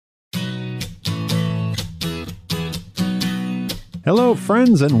Hello,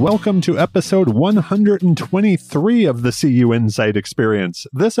 friends, and welcome to episode 123 of the CUInsight Experience.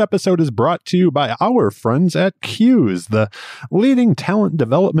 This episode is brought to you by our friends at CUIs, the leading talent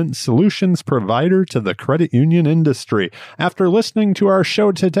development solutions provider to the credit union industry. After listening to our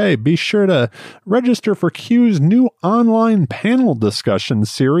show today, be sure to register for CUIs' new online panel discussion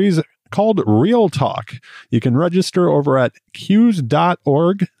series called Real Talk. You can register over at cuis.org/Real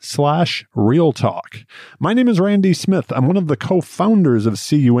Talk. My name is Randy Smith. I'm one of the co-founders of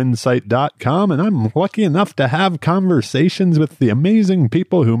CUInsight.com, and I'm lucky enough to have conversations with the amazing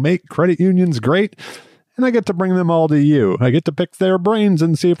people who make credit unions great. And I get to bring them all to you. I get to pick their brains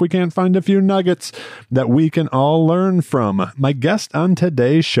and see if we can't find a few nuggets that we can all learn from. My guest on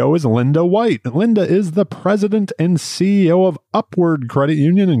today's show is Linda White. Linda is the president and CEO of Upward Credit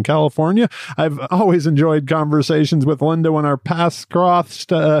Union in California. I've always enjoyed conversations with Linda when our paths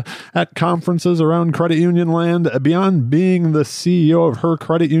crossed at conferences around credit union land. Beyond being the CEO of her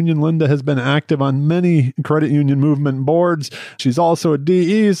credit union, Linda has been active on many credit union movement boards. She's also a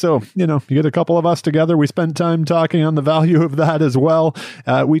DE, so, you get a couple of us together. We spent time talking on the value of that as well.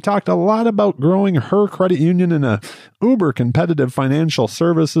 We talked a lot about growing her credit union in a uber competitive financial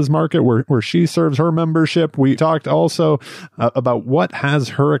services market where she serves her membership. We talked also about what has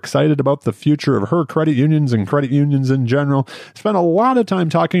her excited about the future of her credit unions and credit unions in general. Spent a lot of time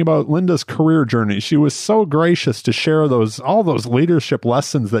talking about Linda's career journey. She was so gracious to share all those leadership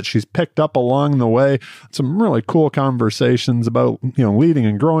lessons that she's picked up along the way. Some really cool conversations about, leading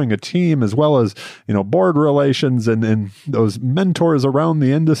and growing a team, as well as, board relations and those mentors around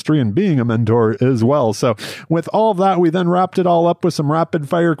the industry and being a mentor as well. So with all of that, we then wrapped it all up with some rapid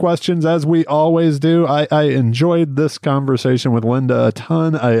fire questions, as we always do. I enjoyed this conversation with Linda a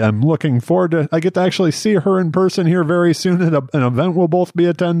ton. I'm looking forward to, I get to actually see her in person here very soon at an event we'll both be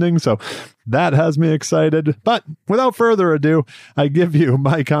attending. So that has me excited. But without further ado, I give you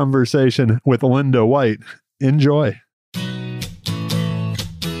my conversation with Linda White. Enjoy.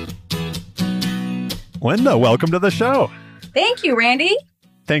 Linda, welcome to the show. Thank you, Randy.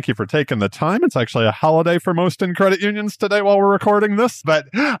 Thank you for taking the time. It's actually a holiday for most in credit unions today while we're recording this, but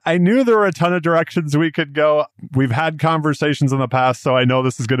I knew there were a ton of directions we could go. We've had conversations in the past, so I know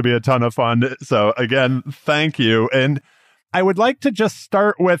this is going to be a ton of fun. So again, thank you. And I would like to just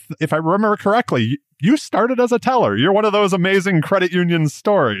start with, if I remember correctly, you started as a teller. You're one of those amazing credit union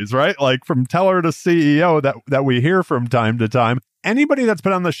stories, right? Like from teller to CEO that we hear from time to time. Anybody that's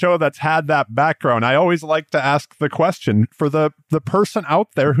been on the show that's had that background, I always like to ask the question for the person out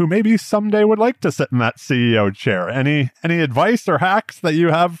there who maybe someday would like to sit in that CEO chair. Any advice or hacks that you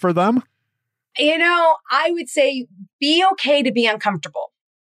have for them? I would say be okay to be uncomfortable.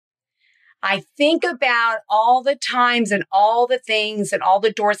 I think about all the times and all the things and all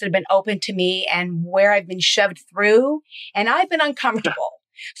the doors that have been opened to me and where I've been shoved through, and I've been uncomfortable.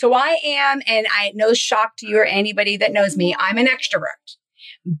 So I am, and no shock to you or anybody that knows me, I'm an extrovert,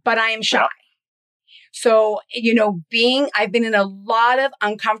 but I am shy. So, I've been in a lot of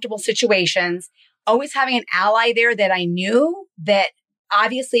uncomfortable situations, always having an ally there that I knew that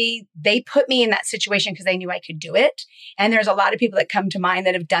obviously they put me in that situation because they knew I could do it. And there's a lot of people that come to mind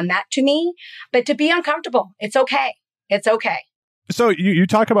that have done that to me, but to be uncomfortable, it's okay. It's okay. So you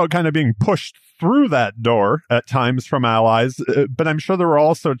talk about kind of being pushed through that door at times from allies, but I'm sure there were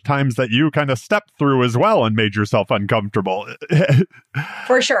also times that you kind of stepped through as well and made yourself uncomfortable.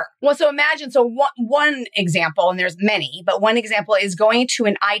 For sure. Well, so imagine, one example, and there's many, but one example is going to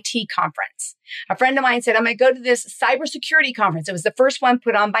an IT conference. A friend of mine said, I'm going to go to this cybersecurity conference. It was the first one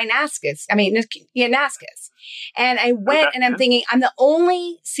put on by NASCIS. And I went and I'm thinking, I'm the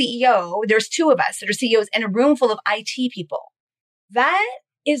only CEO. There's two of us that are CEOs in a room full of IT people. That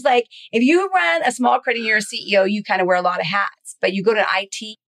is like, if you run a small credit union CEO, you kind of wear a lot of hats, but you go to an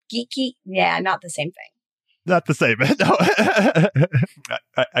IT geeky, not the same thing. Not the same. No.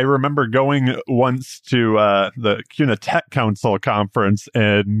 I remember going once to the CUNA Tech Council conference,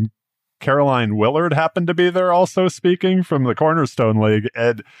 and Caroline Willard happened to be there also speaking from the Cornerstone League.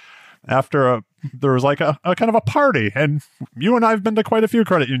 And after there was like a kind of a party, and you and I have been to quite a few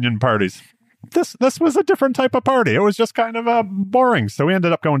credit union parties. This was a different type of party. It was just kind of boring. So we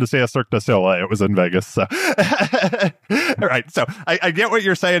ended up going to see a Cirque du Soleil. It was in Vegas. So, all right. So I get what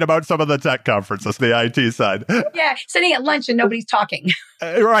you're saying about some of the tech conferences, the IT side. Yeah. Sitting at lunch and nobody's talking.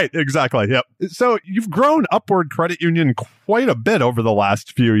 Right. Exactly. Yep. So you've grown Upward Credit Union quite a bit over the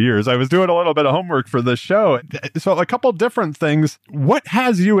last few years. I was doing a little bit of homework for this show. So a couple different things. What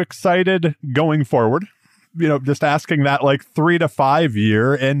has you excited going forward? Just asking that like 3 to 5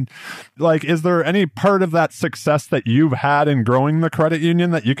 year. And like, is there any part of that success that you've had in growing the credit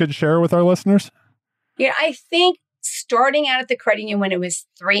union that you could share with our listeners? Yeah, I think starting out at the credit union when it was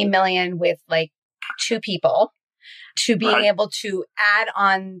 3 million with like 2 people to being able to add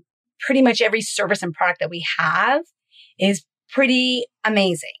on pretty much every service and product that we have is pretty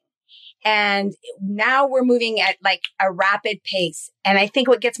amazing. And now we're moving at like a rapid pace. And I think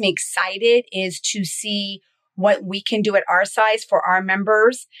what gets me excited is to see what we can do at our size for our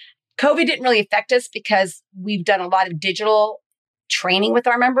members. COVID didn't really affect us because we've done a lot of digital training with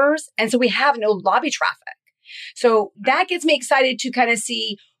our members. And so we have no lobby traffic. So that gets me excited to kind of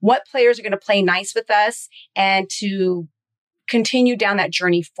see what players are going to play nice with us and to continue down that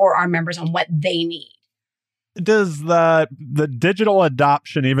journey for our members on what they need. Does the digital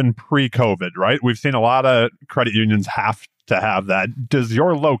adoption, even pre-COVID, right? We've seen a lot of credit unions have to have that. Does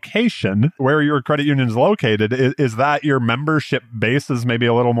your location, where your credit union is located, is that your membership base is maybe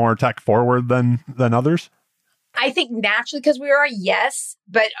a little more tech forward than others? I think naturally, because we are, yes,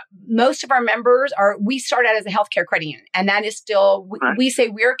 but most of our members we start out as a healthcare credit union. And that is still, we say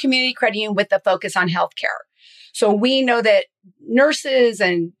we're a community credit union with a focus on healthcare. So we know that nurses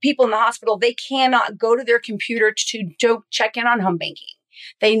and people in the hospital, they cannot go to their computer to check in on home banking.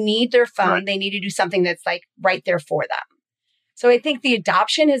 They need their phone. Right. They need to do something that's like right there for them. So I think the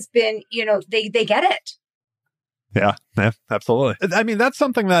adoption has been, they get it. Yeah, absolutely. I mean, that's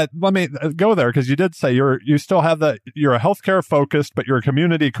something that, let me go there, because you did say you still have you're a healthcare focused, but you're a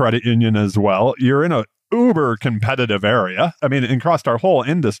community credit union as well. You're in a uber competitive area. I mean, across our whole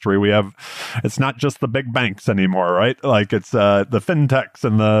industry, it's not just the big banks anymore, right? Like it's the fintechs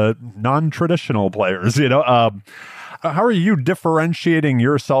and the non-traditional players, How are you differentiating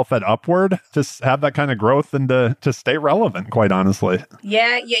yourself at Upward to have that kind of growth and to stay relevant, quite honestly?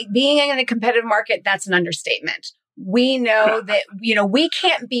 Yeah. Being in a competitive market, that's an understatement. We know that, we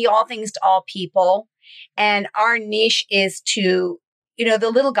can't be all things to all people. And our niche is to,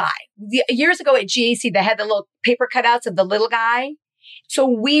 the little guy. Years ago at GAC, they had the little paper cutouts of the little guy. So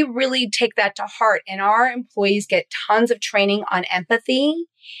we really take that to heart, and our employees get tons of training on empathy.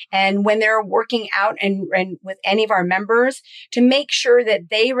 And when they're working out and with any of our members, to make sure that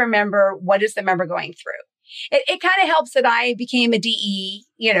they remember what is the member going through. It kind of helps that I became a DE,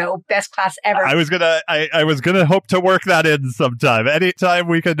 best class ever. I was gonna hope to work that in sometime. Anytime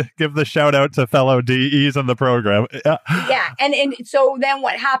we could give the shout out to fellow DEs in the program. Yeah. And so then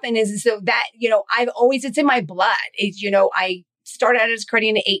what happened is so that, it's in my blood. I started out as a credit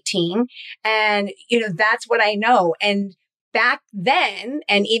union at 18 and, that's what I know. And back then,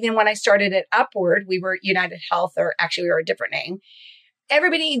 and even when I started at Upward, we were United Health, or actually we were a different name.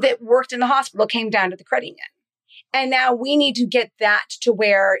 Everybody that worked in the hospital came down to the credit union. And now we need to get that to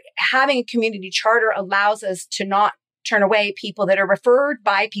where having a community charter allows us to not turn away people that are referred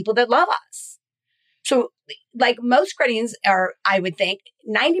by people that love us. So like most credit unions I would think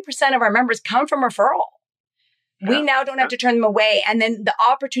 90% of our members come from referral. We now don't have to turn them away. And then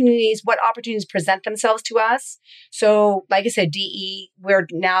what opportunities present themselves to us. So like I said, DE, we're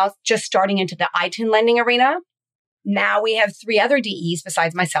now just starting into the ITIN lending arena. Now we have 3 other DEs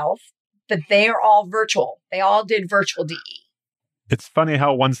besides myself, but they are all virtual. They all did virtual DE. It's funny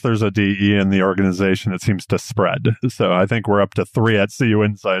how once there's a DE in the organization, it seems to spread. So I think we're up to 3 at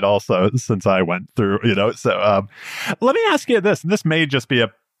CUInsight also since I went through, So let me ask you this, and this may just be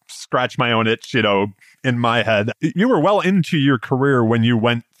a scratch my own itch, in my head. You were well into your career when you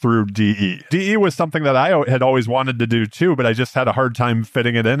went through DE. DE was something that I had always wanted to do too, but I just had a hard time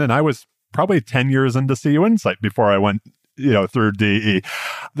fitting it in. And I was probably 10 years into CUInsight before I went, through DE.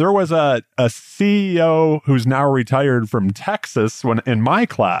 There was a CEO who's now retired from Texas in my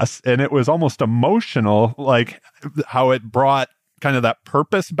class, and it was almost emotional, like how it brought kind of that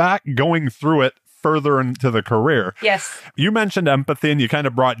purpose back going through it further into the career. Yes. You mentioned empathy and you kind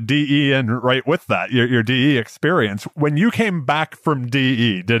of brought DE in right with that, your DE experience. When you came back from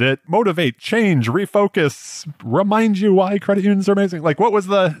DE, did it motivate, change, refocus, remind you why credit unions are amazing? Like what's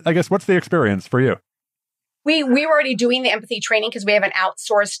the experience for you? We were already doing the empathy training because we have an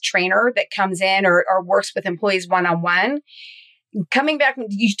outsourced trainer that comes in or works with employees one-on-one. Coming back,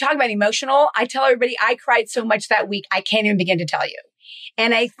 you talk about emotional. I tell everybody I cried so much that week, I can't even begin to tell you.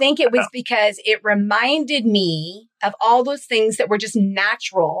 And I think it was because it reminded me of all those things that were just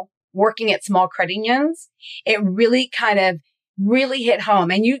natural working at small credit unions. It really kind of really hit home.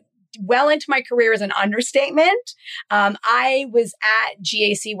 And well into my career is an understatement. I was at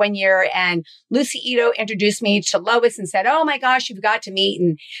GAC one year and Lucy Ito introduced me to Lois and said, "Oh my gosh, you've got to meet."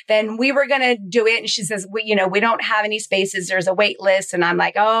 And then we were going to do it. And she says, we don't have any spaces. There's a wait list. And I'm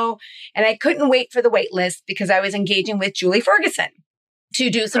like, oh, and I couldn't wait for the wait list because I was engaging with Julie Ferguson to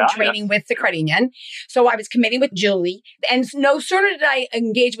do some training with the credit union. So I was committing with Julie. And no sooner did I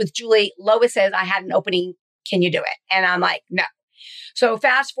engage with Julie, Lois says I had an opening Can you do it? And I'm like, no. So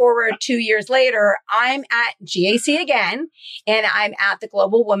fast forward 2 years later, I'm at GAC again, and I'm at the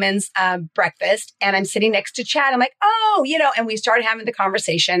Global Women's Breakfast, and I'm sitting next to Chad. I'm like, oh, and we started having the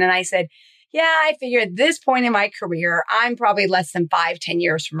conversation, and I said, yeah, I figure at this point in my career, I'm probably less than 5-10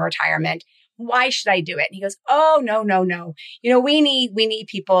 years from retirement. Why should I do it? And he goes, oh, no. We need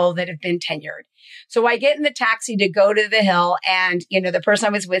people that have been tenured. So I get in the taxi to go to the Hill, and, the person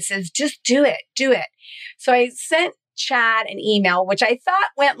I was with says, just do it. So I sent Chad an email, which I thought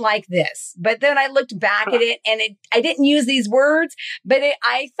went like this, but then I looked back at it and I didn't use these words, but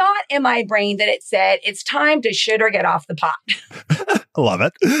I thought in my brain that it said, it's time to shit or get off the pot. I love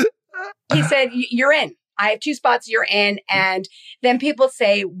it. He said, you're in. I have 2 spots, you're in. And then people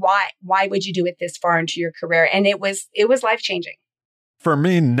say, why would you do it this far into your career? And it was life-changing. For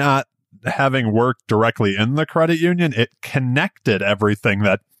me, not having worked directly in the credit union, it connected everything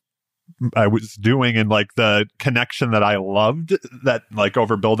that I was doing and like the connection that I loved, that like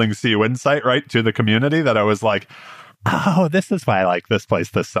over building CUInsight, right, to the community, that I was like, oh, this is why I like this place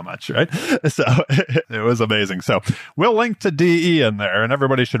so much, right? So it was amazing. So we'll link to DE in there, and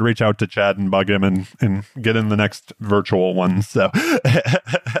everybody should reach out to Chad and bug him and get in the next virtual one. So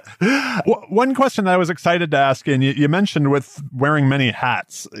one question that I was excited to ask, and you mentioned with wearing many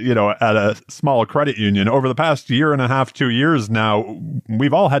hats, at a small credit union over the past 1.5, 2 years now,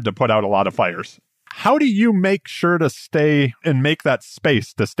 we've all had to put out a lot of fires. How do you make sure to stay and make that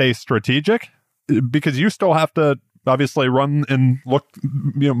space to stay strategic? Because you still have to obviously run and look,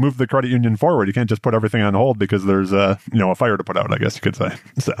 move the credit union forward. You can't just put everything on hold because there's a fire to put out, I guess you could say.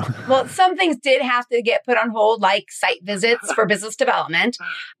 So, well, some things did have to get put on hold, like site visits for business development.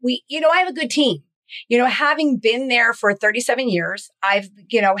 I have a good team. Having been there for 37 years, I've,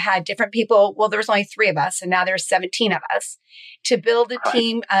 had different people. Well, there's only 3 of us, and now there's 17 of us to build a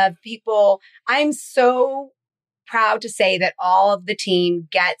team of people. I'm so proud to say that all of the team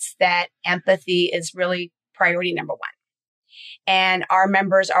gets that empathy is really priority number 1. And our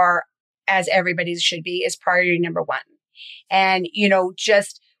members are, as everybody's should be, is priority number 1. And,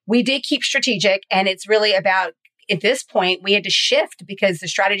 we did keep strategic, and it's really about, at this point, we had to shift because the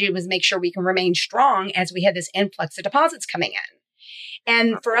strategy was make sure we can remain strong as we had this influx of deposits coming in.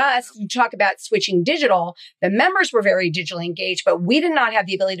 And for us, you talk about switching digital, the members were very digitally engaged, but we did not have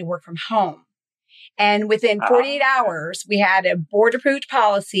the ability to work from home. And within 48 hours, we had a board-approved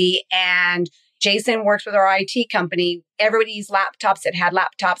policy, and Jason works with our IT company. Everybody's laptops that had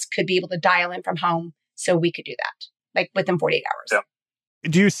laptops could be able to dial in from home. So we could do that, like within 48 hours. Yeah.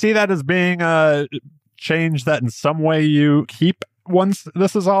 Do you see that as being a change that in some way you keep once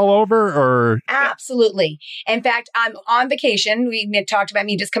this is all over, or? Absolutely. In fact, I'm on vacation. We talked about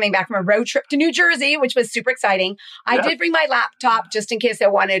me just coming back from a road trip to New Jersey, which was super exciting. I did bring my laptop just in case I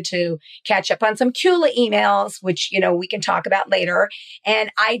wanted to catch up on some CULA emails, which, we can talk about later. And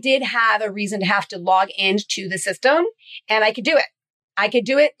I did have a reason to have to log into the system, and I could do it. I could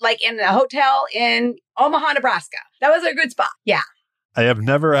do it like in a hotel in Omaha, Nebraska. That was a good spot. Yeah. I have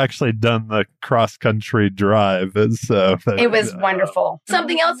never actually done the cross-country drive. So it was wonderful.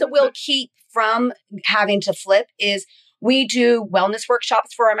 Something else that we'll keep from having to flip is we do wellness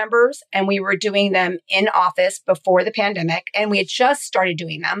workshops for our members, and we were doing them in office before the pandemic. And we had just started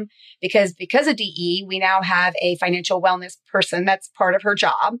doing them because of DE, we now have a financial wellness person that's part of her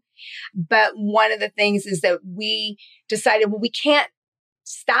job. But one of the things is that we decided, well, we can't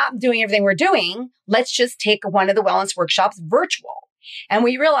stop doing everything we're doing. Let's just take one of the wellness workshops virtual. And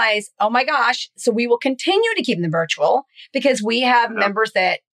we realized, oh my gosh, so we will continue to keep them virtual because we have members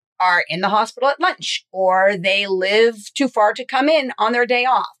that are in the hospital at lunch, or they live too far to come in on their day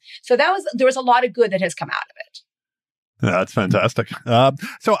off. So there was a lot of good that has come out of it. Yeah, that's fantastic.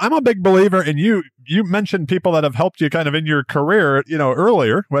 So I'm a big believer in you mentioned people that have helped you kind of in your career,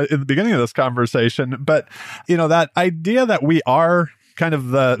 earlier in the beginning of this conversation. But, that idea that we are kind of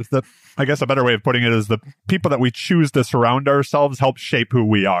the I guess a better way of putting it is the people that we choose to surround ourselves help shape who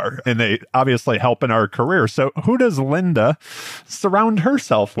we are. And they obviously help in our career. So who does Linda surround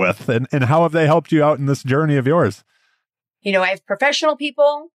herself with? And how have they helped you out in this journey of yours? I have professional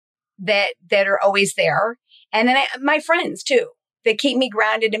people that are always there. And then my friends too, that keep me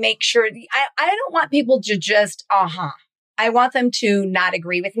grounded to make sure I don't want people to just, I want them to not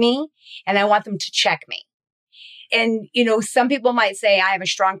agree with me, and I want them to check me. And, some people might say I have a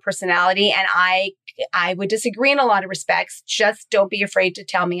strong personality, and I would disagree in a lot of respects. Just don't be afraid to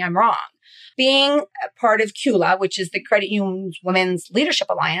tell me I'm wrong. Being a part of CULA, which is the Credit Union Women's Leadership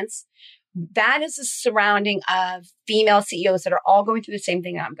Alliance, that is a surrounding of female CEOs that are all going through the same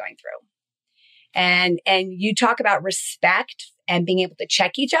thing that I'm going through. And you talk about respect and being able to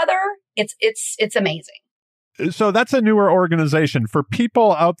check each other. It's amazing. So that's a newer organization. For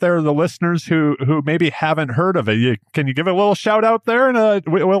people out there, the listeners who maybe haven't heard of it, can you give a little shout out there, and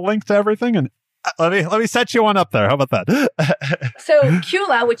we'll link to everything, and let me set you one up there. How about that? So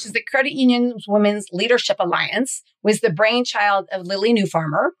CULA, which is the Credit Union Women's Leadership Alliance, was the brainchild of Lily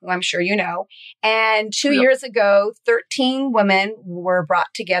Newfarmer, who I'm sure you know. And 2 years ago, 13 women were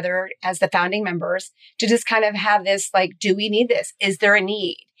brought together as the founding members to just kind of have this, like, do we need this? Is there a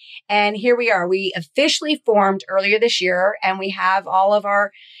need? And here we are. We officially formed earlier this year, and we have all of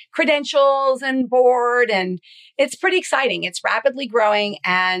our credentials and board, and it's pretty exciting. It's rapidly growing,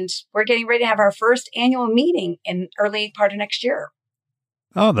 and we're getting ready to have our first annual meeting in early part of next year.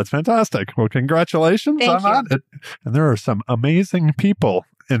 Oh, that's fantastic. Well, congratulations on that. And there are some amazing people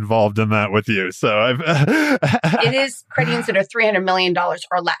involved in that with you. So it is credit unions that are $300 million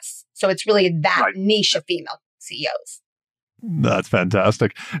or less. So it's really that niche of female CEOs. That's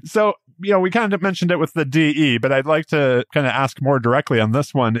fantastic. So, we kind of mentioned it with the DE, but I'd like to kind of ask more directly on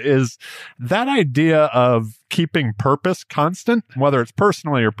this one. Is that idea of keeping purpose constant, whether it's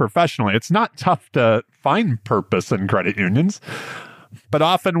personally or professionally? It's not tough to find purpose in credit unions, but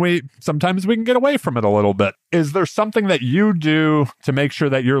often sometimes we can get away from it a little bit. Is there something that you do to make sure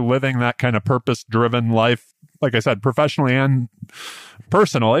that you're living that kind of purpose-driven life, like I said, professionally and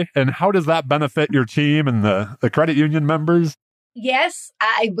personally? And how does that benefit your team and the credit union members? Yes,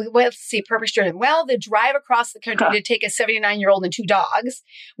 let's see, purpose-driven. Well, the drive across the country to take a 79-year-old and 2 dogs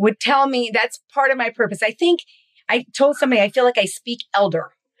would tell me that's part of my purpose. I think I told somebody, I feel like I speak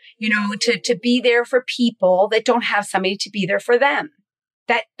elder, to be there for people that don't have somebody to be there for them.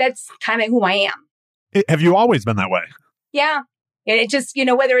 That's kind of who I am. Have you always been that way? Yeah. And it just,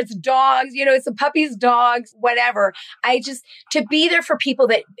 whether it's dogs, it's the puppies, dogs, whatever. To be there for people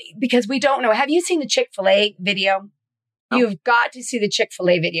because we don't know. Have you seen the Chick-fil-A video? No. You've got to see the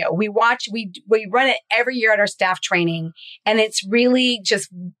Chick-fil-A video. We run it every year at our staff training, and it's really just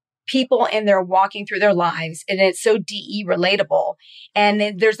people in there walking through their lives, and it's so DE relatable. And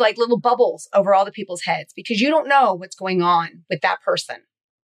then there's like little bubbles over all the people's heads because you don't know what's going on with that person.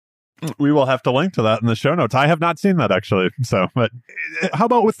 We will have to link to that in the show notes. I have not seen that, actually. So, but how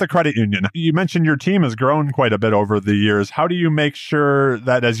about with the credit union? You mentioned your team has grown quite a bit over the years. How do you make sure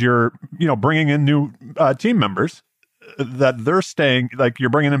that as you're, bringing in new team members, that they're staying, like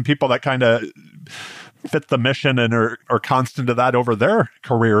you're bringing in people that kind of fit the mission and are constant to that over their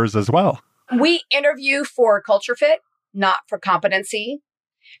careers as well? We interview for culture fit, not for competency.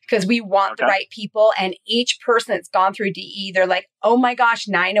 Because we want the right people, and each person that's gone through DE, they're like, oh my gosh,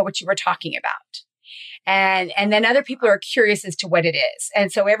 now I know what you were talking about. And then other people are curious as to what it is. And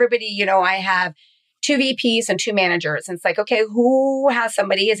so everybody, I have 2 VPs and 2 managers. And it's like, okay, who has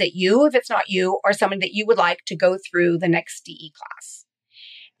somebody? Is it you, if it's not you, or somebody that you would like to go through the next DE class?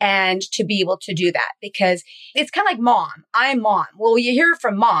 And to be able to do that, because it's kind of like mom. I'm mom. Well, you hear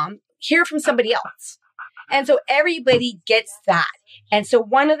from mom, hear from somebody else. And so everybody gets that. And so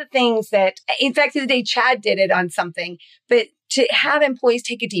one of the things that, in fact, the other day, Chad did it on something, but to have employees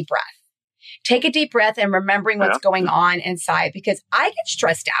take a deep breath and remembering what's going on inside, because I get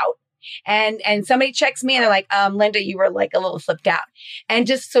stressed out and somebody checks me and they're like, Linda, you were like a little flipped out. And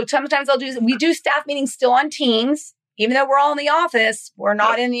just, so sometimes we do staff meetings still on Teams, even though we're all in the office, we're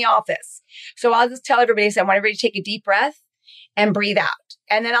not in the office. So I'll just tell everybody, I want everybody to take a deep breath and breathe out.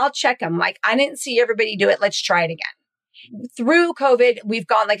 And then I'll check them. Like, I didn't see everybody do it. Let's try it again. Through COVID, we've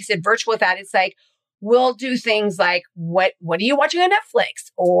gone, like I said, virtual with that. It's like, we'll do things like, what are you watching on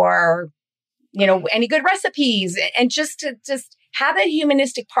Netflix? Or, any good recipes? And just to have that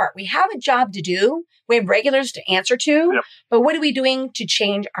humanistic part. We have a job to do. We have regulars to answer to. Yep. But what are we doing to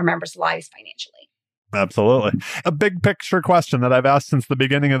change our members' lives financially? Absolutely. A big picture question that I've asked since the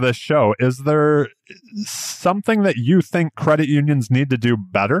beginning of this show. Is there something that you think credit unions need to do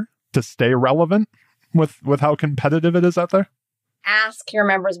better to stay relevant with how competitive it is out there? Ask your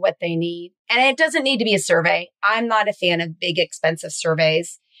members what they need. And it doesn't need to be a survey. I'm not a fan of big, expensive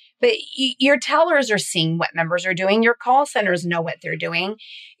surveys. But your tellers are seeing what members are doing. Your call centers know what they're doing.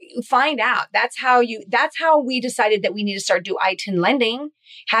 Find out. That's how we decided that we need to start do I-10 lending,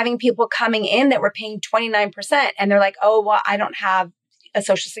 having people coming in that were paying 29%. And they're like, oh, well, I don't have a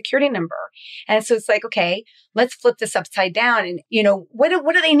social security number. And so it's like, okay, let's flip this upside down. And, what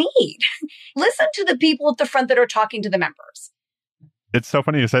do they need? Listen to the people at the front that are talking to the members. It's so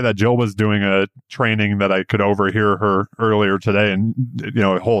funny you say that. Jill was doing a training that I could overhear her earlier today, and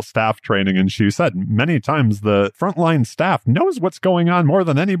a whole staff training. And she said many times the frontline staff knows what's going on more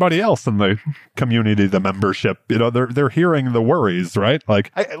than anybody else in the community, the membership. They're hearing the worries, right? Like,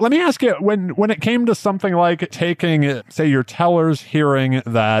 let me ask you, when it came to something like taking, say, your tellers hearing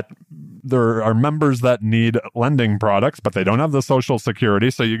that there are members that need lending products, but they don't have the Social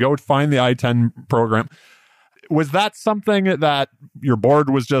Security. So you go find the I-10 program. Was that something that your board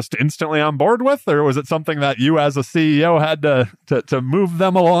was just instantly on board with, or was it something that you as a CEO had to move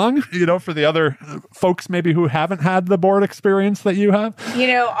them along, for the other folks maybe who haven't had the board experience that you have?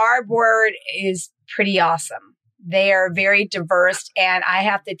 Our board is pretty awesome. They are very diverse. And I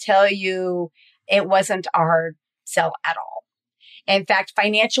have to tell you, it wasn't a hard sell at all. In fact,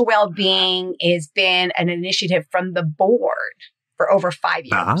 financial well-being has been an initiative from the board for over 5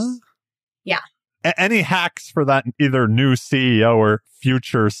 years. Uh-huh. Yeah. Any hacks for that either new CEO or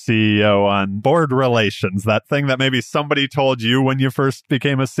future CEO on board relations? That thing that maybe somebody told you when you first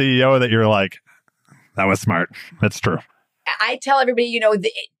became a CEO that you're like, that was smart. That's true. I tell everybody,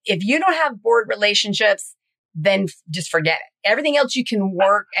 if you don't have board relationships, then just forget it. Everything else you can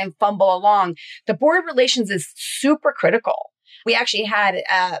work and fumble along. The board relations is super critical. We actually had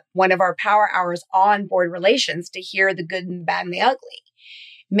one of our power hours on board relations to hear the good and the bad and the ugly.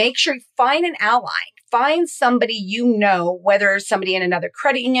 Make sure you find an ally. Find somebody whether somebody in another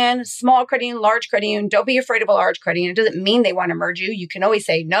credit union, small credit union, large credit union. Don't be afraid of a large credit union. It doesn't mean they want to merge you. You can always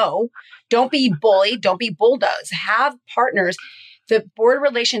say no. Don't be bullied. Don't be bulldozed. Have partners. The board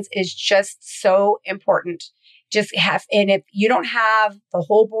relations is just so important. And if you don't have the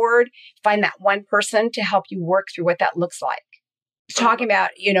whole board, find that one person to help you work through what that looks like. Talking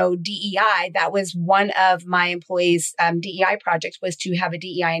about, DEI, that was one of my employees' DEI projects was to have a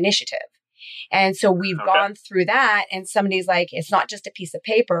DEI initiative. And so we've gone through that and somebody's like, it's not just a piece of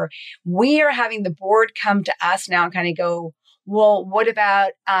paper. We are having the board come to us now and kind of go, well, what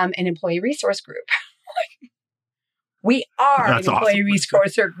about an employee resource group? We are That's an employee awesome.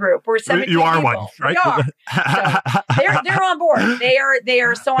 resource group. We're 17 You are people. one, right? We are. So they're on board. They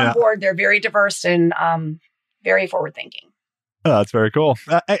are so on board. They're very diverse and very forward thinking. Oh, that's very cool.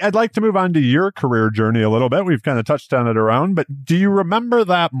 I'd like to move on to your career journey a little bit. We've kind of touched on it around, but do you remember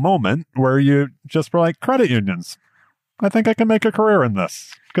that moment where you just were like, credit unions, I think I can make a career in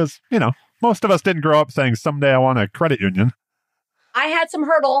this? Because, most of us didn't grow up saying someday I want a credit union. I had some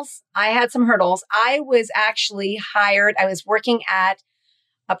hurdles. I was actually hired. I was working at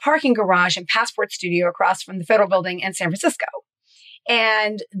a parking garage and passport studio across from the Federal Building in San Francisco.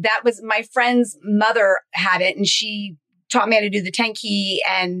 And that was my friend's mother had it, and she taught me how to do the 10 key,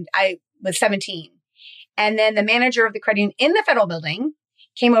 and I was 17. And then the manager of the credit union in the Federal Building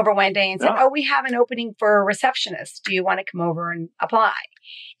came over one day and said, we have an opening for a receptionist. Do you want to come over and apply?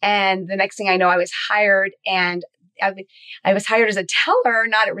 And the next thing I know, I was hired, and I was hired as a teller,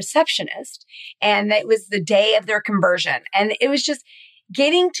 not a receptionist. And it was the day of their conversion. And it was just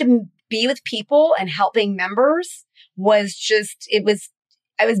getting to be with people and helping members I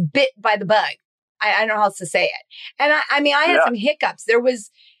was bit by the bug. I don't know how else to say it. And I had some hiccups. There was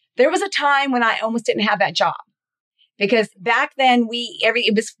a time when I almost didn't have that job because back then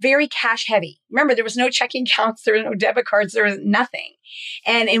it was very cash heavy. Remember, there was no checking accounts, there was no debit cards, there was nothing.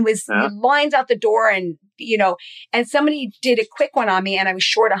 And it was lines out the door and somebody did a quick one on me and I was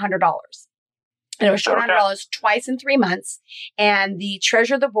short $100. And I was short $100 twice in 3 months. And the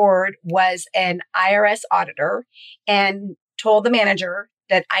treasurer of the board was an IRS auditor and told the manager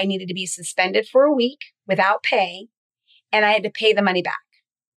that I needed to be suspended for a week without pay, and I had to pay the money back.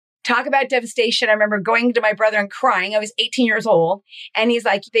 Talk about devastation. I remember going to my brother and crying. I was 18 years old, and he's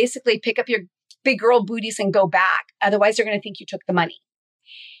like, basically pick up your big girl booties and go back. Otherwise, they're going to think you took the money.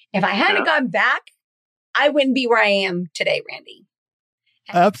 If I hadn't gone back, I wouldn't be where I am today, Randy.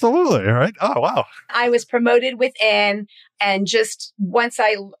 Absolutely. All right. Oh, wow. I was promoted within, and just once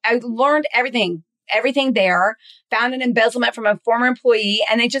I learned everything there, found an embezzlement from a former employee,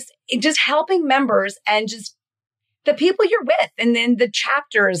 and it just helping members and just the people you're with, and then the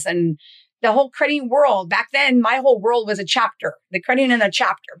chapters and the whole credit union world. Back then, my whole world was a chapter, the credit union and a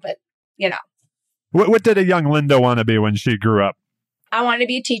chapter, but What did a young Linda want to be when she grew up? I wanted to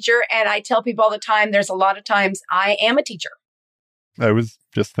be a teacher, and I tell people all the time, there's a lot of times I am a teacher. I was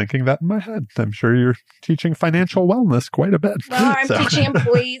just thinking that in my head. I'm sure you're teaching financial wellness quite a bit. Well, I'm teaching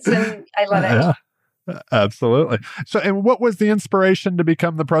employees, and I love it. Yeah. Absolutely. So, and what was the inspiration to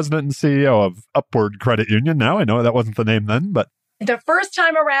become the president and CEO of Upward Credit Union? Now, I know that wasn't the name then, but the first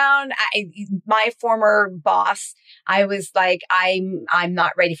time around, my former boss, I was like, I'm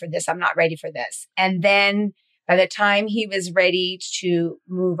not ready for this. I'm not ready for this. And then by the time he was ready to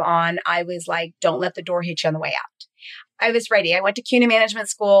move on, I was like, don't let the door hit you on the way out. I was ready. I went to CUNY Management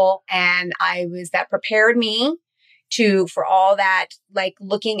School, and that prepared me for all that, like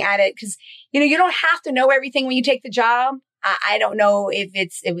looking at it. Cause, you don't have to know everything when you take the job, I don't know if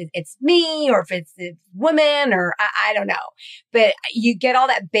it's me or if it's the woman or I don't know. But you get all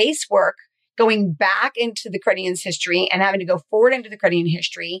that base work going back into the credit union's history and having to go forward into the credit union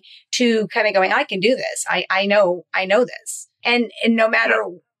history to kind of going, I can do this. I know this. And no matter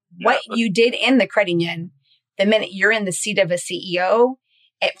what you did in the credit union, the minute you're in the seat of a CEO,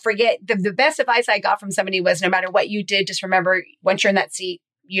 forget the best advice I got from somebody was no matter what you did, just remember once you're in that seat,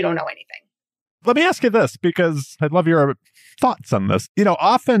 you don't know anything. Let me ask you this, because I'd love your thoughts on this.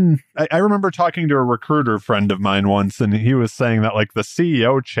 Often I remember talking to a recruiter friend of mine once, and he was saying that like the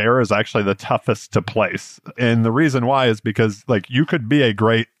CEO chair is actually the toughest to place. And the reason why is because like you could be a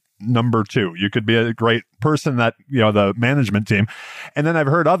great number two. You could be a great person that, the management team. And then I've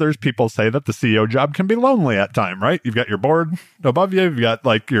heard people say that the CEO job can be lonely at time, right? You've got your board above you. You've got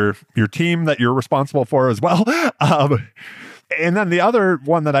like your team that you're responsible for as well. And then the other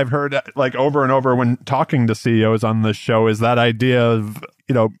one that I've heard like over and over when talking to CEOs on this show is that idea of,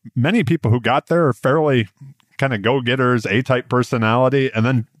 many people who got there are fairly kind of go-getters, A-type personality, and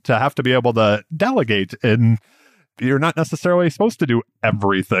then to have to be able to delegate, and you're not necessarily supposed to do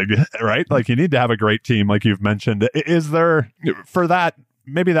everything, right? Like you need to have a great team, like you've mentioned. Is there, for that,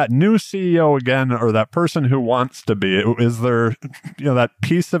 maybe that new CEO again, or that person who wants to be, is there, that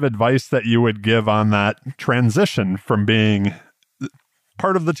piece of advice that you would give on that transition from being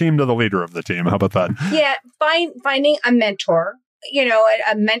part of the team to the leader of the team? How about that? Yeah, finding a mentor,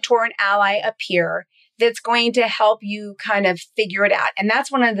 a mentor, an ally, a peer that's going to help you kind of figure it out. And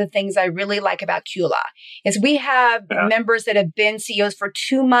that's one of the things I really like about CULA is we have members that have been CEOs for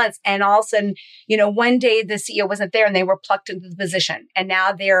 2 months, and all of a sudden, one day the CEO wasn't there and they were plucked into the position, and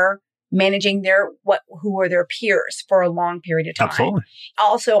now they're managing who are their peers for a long period of time. Absolutely.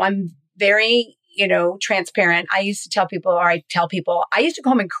 Also, I'm very, transparent. I used to tell people, I used to go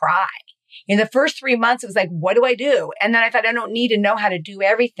home and cry. In the first 3 months, it was like, what do I do? And then I thought, I don't need to know how to do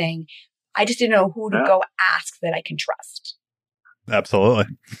everything. I just didn't know who to go ask that I can trust.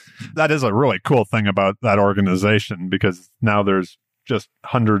 Absolutely. That is a really cool thing about that organization, because now there's just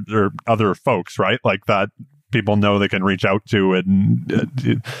hundreds or other folks, right? Like that people know they can reach out to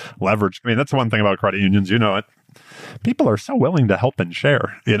and leverage. I mean, that's one thing about credit unions, it. People are so willing to help and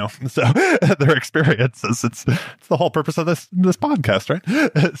share, so their experiences. It's the whole purpose of this podcast,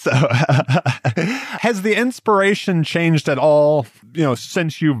 right? So has the inspiration changed at all,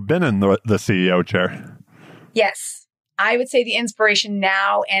 since you've been in the CEO chair? Yes. I would say the inspiration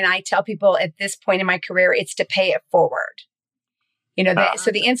now, and I tell people at this point in my career, it's to pay it forward.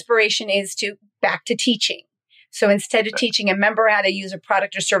 So the inspiration is back to teaching. So instead of teaching a member how to use a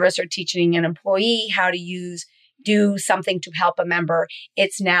product or service, or teaching an employee how to do something to help a member,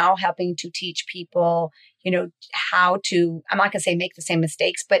 it's now helping to teach people, how to, I'm not going to say make the same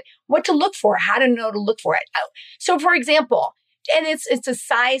mistakes, but what to look for, how to know to look for it. So for example, and it's a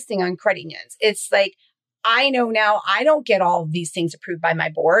size thing on credit unions. It's like, I know now I don't get all of these things approved by my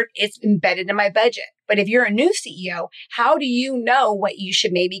board. It's embedded in my budget. But if you're a new CEO, how do you know what you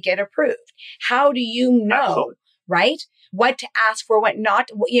should maybe get approved? How do you know, right? What to ask for, what not,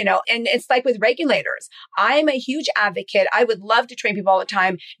 and it's like with regulators. I'm a huge advocate. I would love to train people all the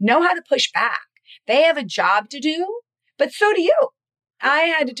time, know how to push back. They have a job to do, but so do you.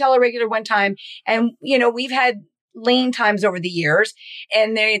 I had to tell a regulator one time, and, we've had lean times over the years,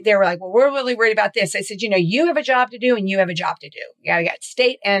 and they were like, well, we're really worried about this. I said, you have a job to do and you have a job to do. Yeah, I got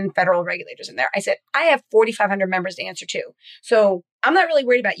state and federal regulators in there. I said, I have 4,500 members to answer to. So I'm not really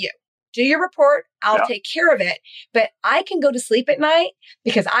worried about you. Do your report. I'll take care of it. But I can go to sleep at night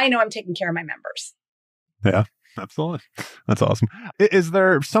because I know I'm taking care of my members. Yeah, absolutely. That's awesome. Is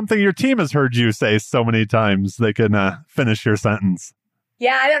there something your team has heard you say so many times they can finish your sentence?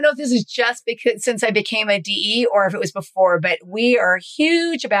 Yeah, I don't know if this is just because since I became a DE or if it was before, but we are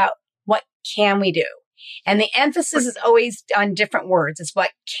huge about what can we do? And the emphasis is always on different words. It's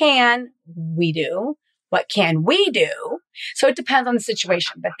what can we do? What can we do? So it depends on the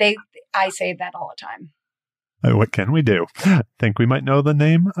situation, but I say that all the time. What can we do? I think we might know the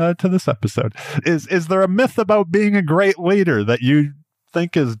name to this episode. Is there a myth about being a great leader that you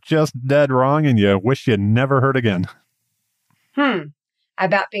think is just dead wrong and you wish you never heard again?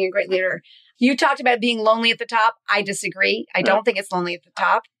 About being a great leader. You talked about being lonely at the top. I disagree. I don't think it's lonely at the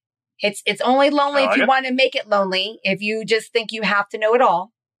top. It's only lonely if you want to make it lonely. If you just think you have to know it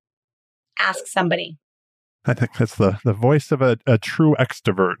all, ask somebody. I think that's the voice of a true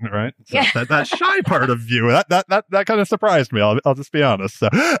extrovert, right? So that shy part of you, that kind of surprised me. I'll just be honest. So,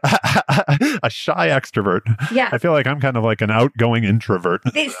 a shy extrovert. Yeah. I feel like I'm kind of like an outgoing introvert.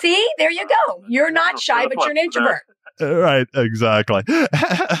 See, there you go. You're not shy, but you're an introvert. Right, exactly.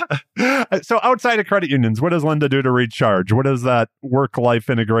 So outside of credit unions, what does Linda do to recharge? What does that work-life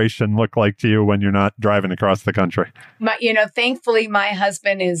integration look like to you when you're not driving across the country? Thankfully, my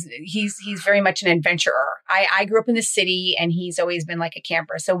husband he's very much an adventurer. I grew up in the city and he's always been like a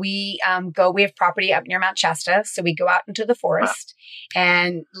camper. So we have property up near Mount Shasta. So we go out into the forest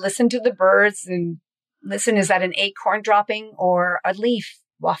and listen to the birds and listen, is that an acorn dropping or a leaf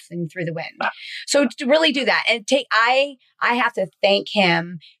wafting through the wind? So to really do that and I have to thank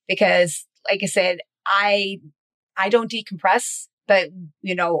him because, like I said, I don't decompress, but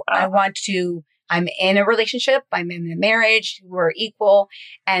I'm in a relationship, I'm in a marriage, we're equal.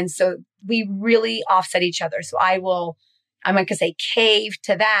 And so we really offset each other. So I'm not going to say cave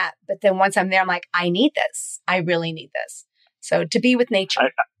to that, but then once I'm there, I'm like, I need this. I really need this. So to be with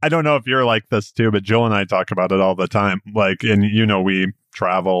nature. I don't know if you're like this too, but Jill and I talk about it all the time. Like, and we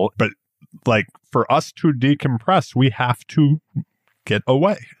travel, but like for us to decompress, we have to get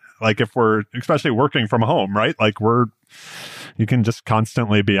away. Like if we're especially working from home, right? Like you can just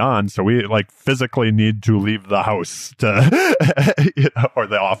constantly be on. So we like physically need to leave the house to, or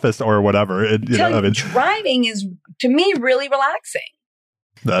the office or whatever. Driving is to me really relaxing.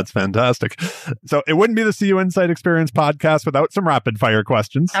 That's fantastic. So it wouldn't be the CUInsight Experience podcast without some rapid fire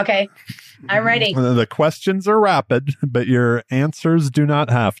questions. Okay. I'm ready. The questions are rapid, but your answers do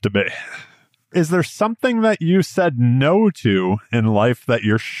not have to be. Is there something that you said no to in life that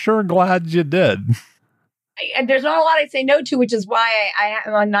you're sure glad you did? There's not a lot I say no to, which is why I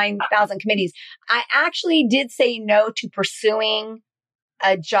am on 9,000 committees. I actually did say no to pursuing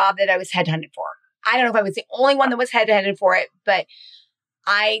a job that I was headhunted for. I don't know if I was the only one that was headhunted for it, but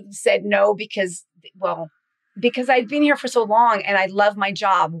I said no because I've been here for so long and I love my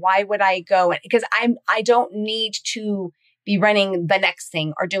job. Why would I go? Because I don't need to be running the next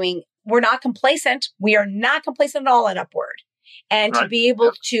thing or doing. We're not complacent. We are not complacent at all at Upward. And to be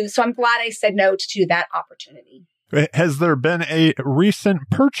able to, so I'm glad I said no to that opportunity. Has there been a recent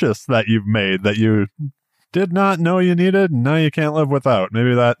purchase that you've made that you did not know you needed and now you can't live without?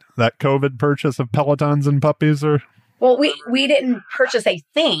 Maybe that COVID purchase of Pelotons and puppies or... Well, we didn't purchase a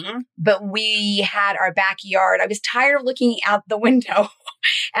thing, but we had our backyard. I was tired of looking out the window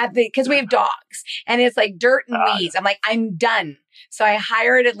because we have dogs and it's like dirt and weeds. I'm like, I'm done. So I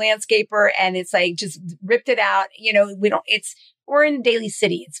hired a landscaper and it's like, just ripped it out. We're in Daly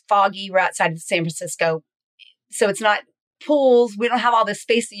City. It's foggy. We're outside of San Francisco. So it's not pools. We don't have all the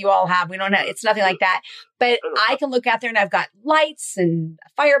space that you all have. It's nothing like that, but I can look out there and I've got lights and a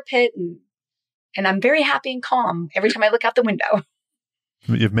fire pit and I'm very happy and calm every time I look out the window.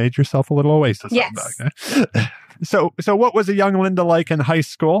 You've made yourself a little oasis. Yes. So what was a young Linda like in high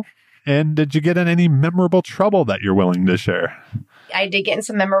school? And did you get in any memorable trouble that you're willing to share? I did get in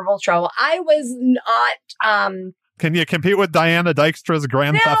some memorable trouble. I was not... Can you compete with Diana Dykstra's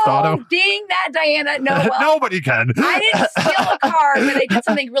Grand Theft Auto? Ding that, Diana. No, well, nobody can. I didn't steal a car, but I did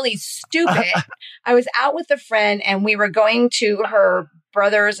something really stupid. I was out with a friend and we were going to her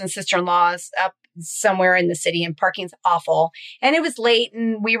brothers and sister-in-laws up somewhere in the city and parking's awful. And it was late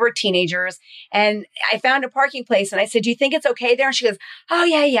and we were teenagers and I found a parking place and I said, do you think it's okay there? And she goes, oh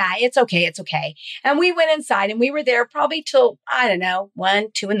yeah, it's okay. It's okay. And we went inside and we were there probably till, I don't know,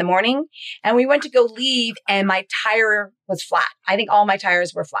 1, 2 in the morning. And we went to go leave and my tire was flat. I think all my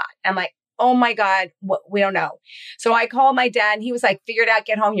tires were flat. I'm like, oh my God, we don't know. So I called my dad and he was like, figure it out,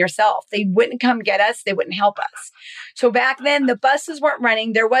 get home yourself. They wouldn't come get us. They wouldn't help us. So back then the buses weren't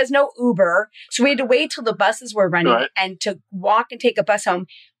running. There was no Uber. So we had to wait till the buses were running and to walk and take a bus home.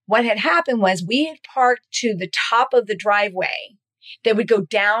 What had happened was we had parked to the top of the driveway that would go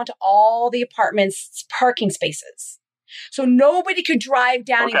down to all the apartments' parking spaces. So nobody could drive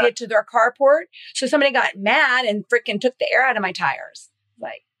down and get to their carport. So somebody got mad and freaking took the air out of my tires.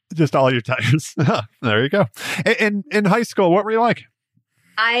 Like, just all your tires. There you go. In high school, what were you like?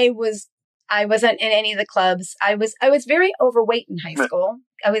 I wasn't in any of the clubs. I was very overweight in high school.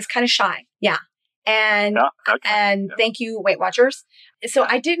 I was kind of shy. Yeah. And thank you, Weight Watchers. So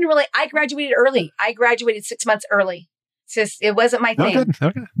I graduated early. I graduated 6 months early. It wasn't my thing.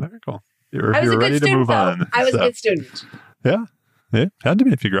 Okay. Very cool. I was a good student, though. I was a good student. Yeah. Yeah, had to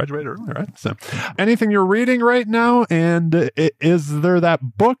be if you graduated early, right? So anything you're reading right now? And is there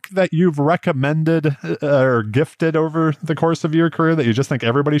that book that you've recommended or gifted over the course of your career that you just think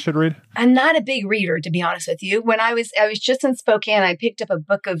everybody should read? I'm not a big reader, to be honest with you. When I was just in Spokane, I picked up a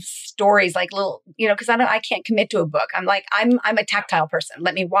book of stories, like little, because I can't commit to a book. I'm a tactile person.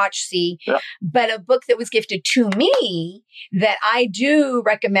 Let me watch, see. Yeah. But a book that was gifted to me that I do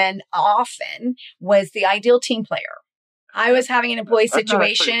recommend often was The Ideal Team Player. I was having an employee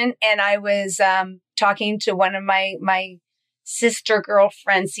situation and I was talking to one of my sister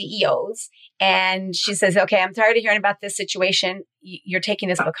girlfriend CEOs, and she says, okay, I'm tired of hearing about this situation. You're taking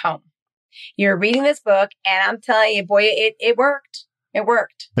this book home. You're reading this book, and I'm telling you, boy, it worked. It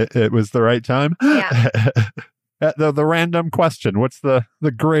worked. It was the right time. Yeah. The random question. What's the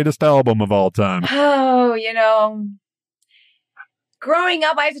greatest album of all time? Oh, growing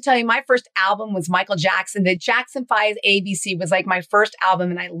up, I have to tell you, my first album was Michael Jackson. The Jackson 5 ABC was like my first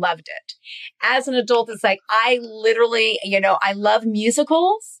album, and I loved it. As an adult, it's like, I literally, I love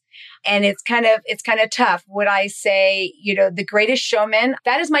musicals. And it's kind of tough. Would I say, The Greatest Showman?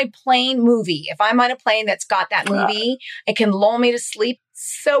 That is my plane movie. If I'm on a plane that's got that movie, it can lull me to sleep.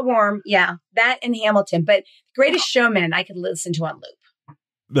 So warm. Yeah. That and Hamilton. But Greatest Showman, I could listen to on loop.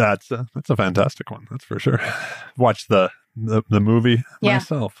 That's a fantastic one. That's for sure. Watch the movie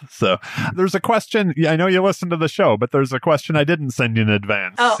myself. So there's a question. Yeah, I know you listened to the show, but there's a question I didn't send you in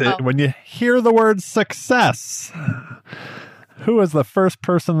advance. When you hear the word success, who is the first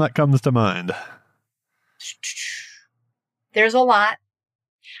person that comes to mind? There's a lot.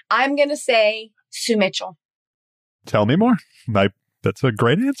 I'm going to say Sue Mitchell. Tell me more. That's a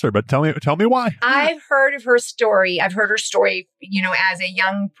great answer, but tell me why. I've heard of her story. I've heard her story, as a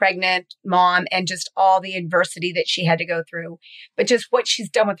young pregnant mom and just all the adversity that she had to go through, but just what she's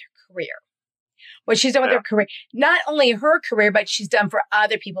done with her career. What she's done with her career, not only her career, but she's done for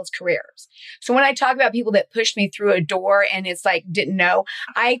other people's careers. So when I talk about people that pushed me through a door and it's like, didn't know,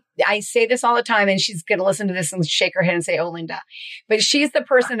 I say this all the time, and she's going to listen to this and shake her head and say, oh, Linda. But she's the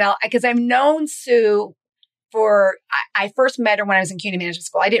person because I've known Sue I first met her when I was in CUNY Management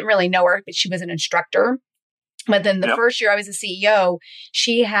School. I didn't really know her, but she was an instructor. But then the first year I was a CEO,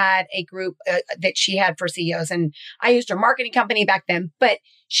 she had a group that she had for CEOs. And I used her marketing company back then. But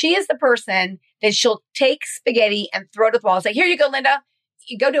she is the person that she'll take spaghetti and throw it at the wall and say, here you go, Linda,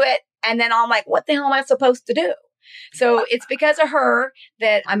 you go do it. And then I'm like, what the hell am I supposed to do? So it's because of her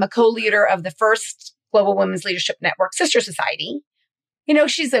that I'm a co-leader of the first Global Women's Leadership Network Sister Society.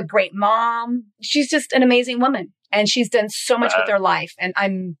 She's a great mom. She's just an amazing woman. And she's done so much with her life. And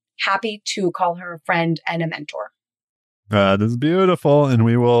I'm happy to call her a friend and a mentor. That is beautiful. And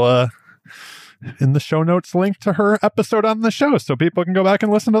we will, in the show notes, link to her episode on the show so people can go back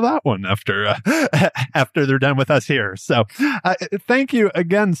and listen to that one after they're done with us here. So thank you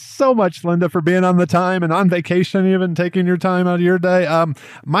again so much, Linda, for being on the time and on vacation, even taking your time out of your day.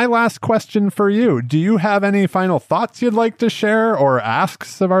 My last question for you, do you have any final thoughts you'd like to share or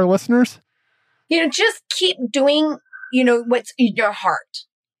asks of our listeners? Just keep doing, what's in your heart.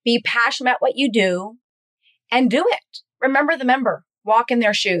 Be passionate about what you do and do it. Remember the member. Walk in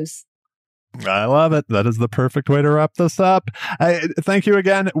their shoes. I love it. That is the perfect way to wrap this up. Thank you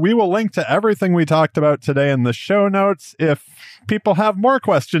again. We will link to everything we talked about today in the show notes. If people have more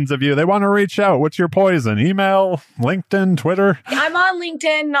questions of you, they want to reach out, what's your poison? Email, LinkedIn, Twitter? I'm on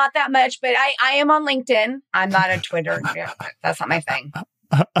LinkedIn, not that much, but I am on LinkedIn. I'm not on Twitter. That's not my thing.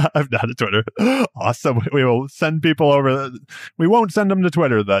 I'm not a Twitter. Awesome. We will send people over. We won't send them to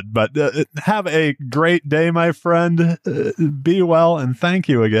Twitter then, but have a great day, my friend. Be well, and thank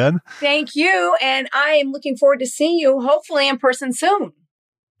you again. Thank you. And I am looking forward to seeing you, hopefully in person soon.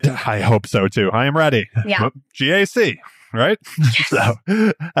 I hope so, too. I am ready. Yeah. GAC, right? Yes. So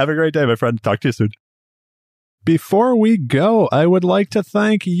have a great day, my friend. Talk to you soon. Before we go, I would like to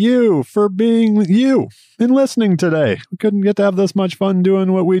thank you for being you and listening today. We couldn't get to have this much fun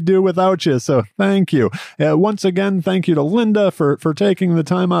doing what we do without you, so thank you. Once again, thank you to Linda for taking the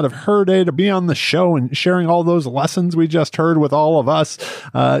time out of her day to be on the show and sharing all those lessons we just heard with all of us.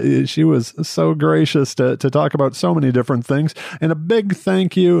 She was so gracious to talk about so many different things. And a big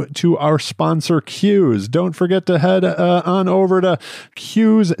thank you to our sponsor, CUIs. Don't forget to head on over to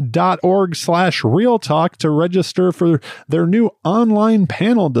cuis.org/realtalk to register for their new online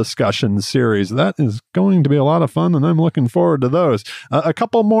panel discussion series. That is going to be a lot of fun, and I'm looking forward to those. A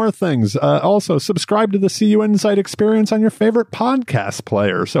couple more things. Also, subscribe to the CUInsight Experience on your favorite podcast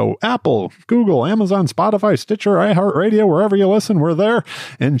player. So Apple, Google, Amazon, Spotify, Stitcher, iHeartRadio, wherever you listen, we're there.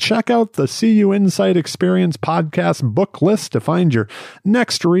 And check out the CUInsight Experience podcast book list to find your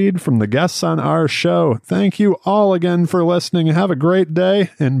next read from the guests on our show. Thank you all again for listening. Have a great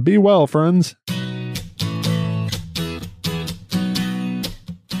day, and be well, friends.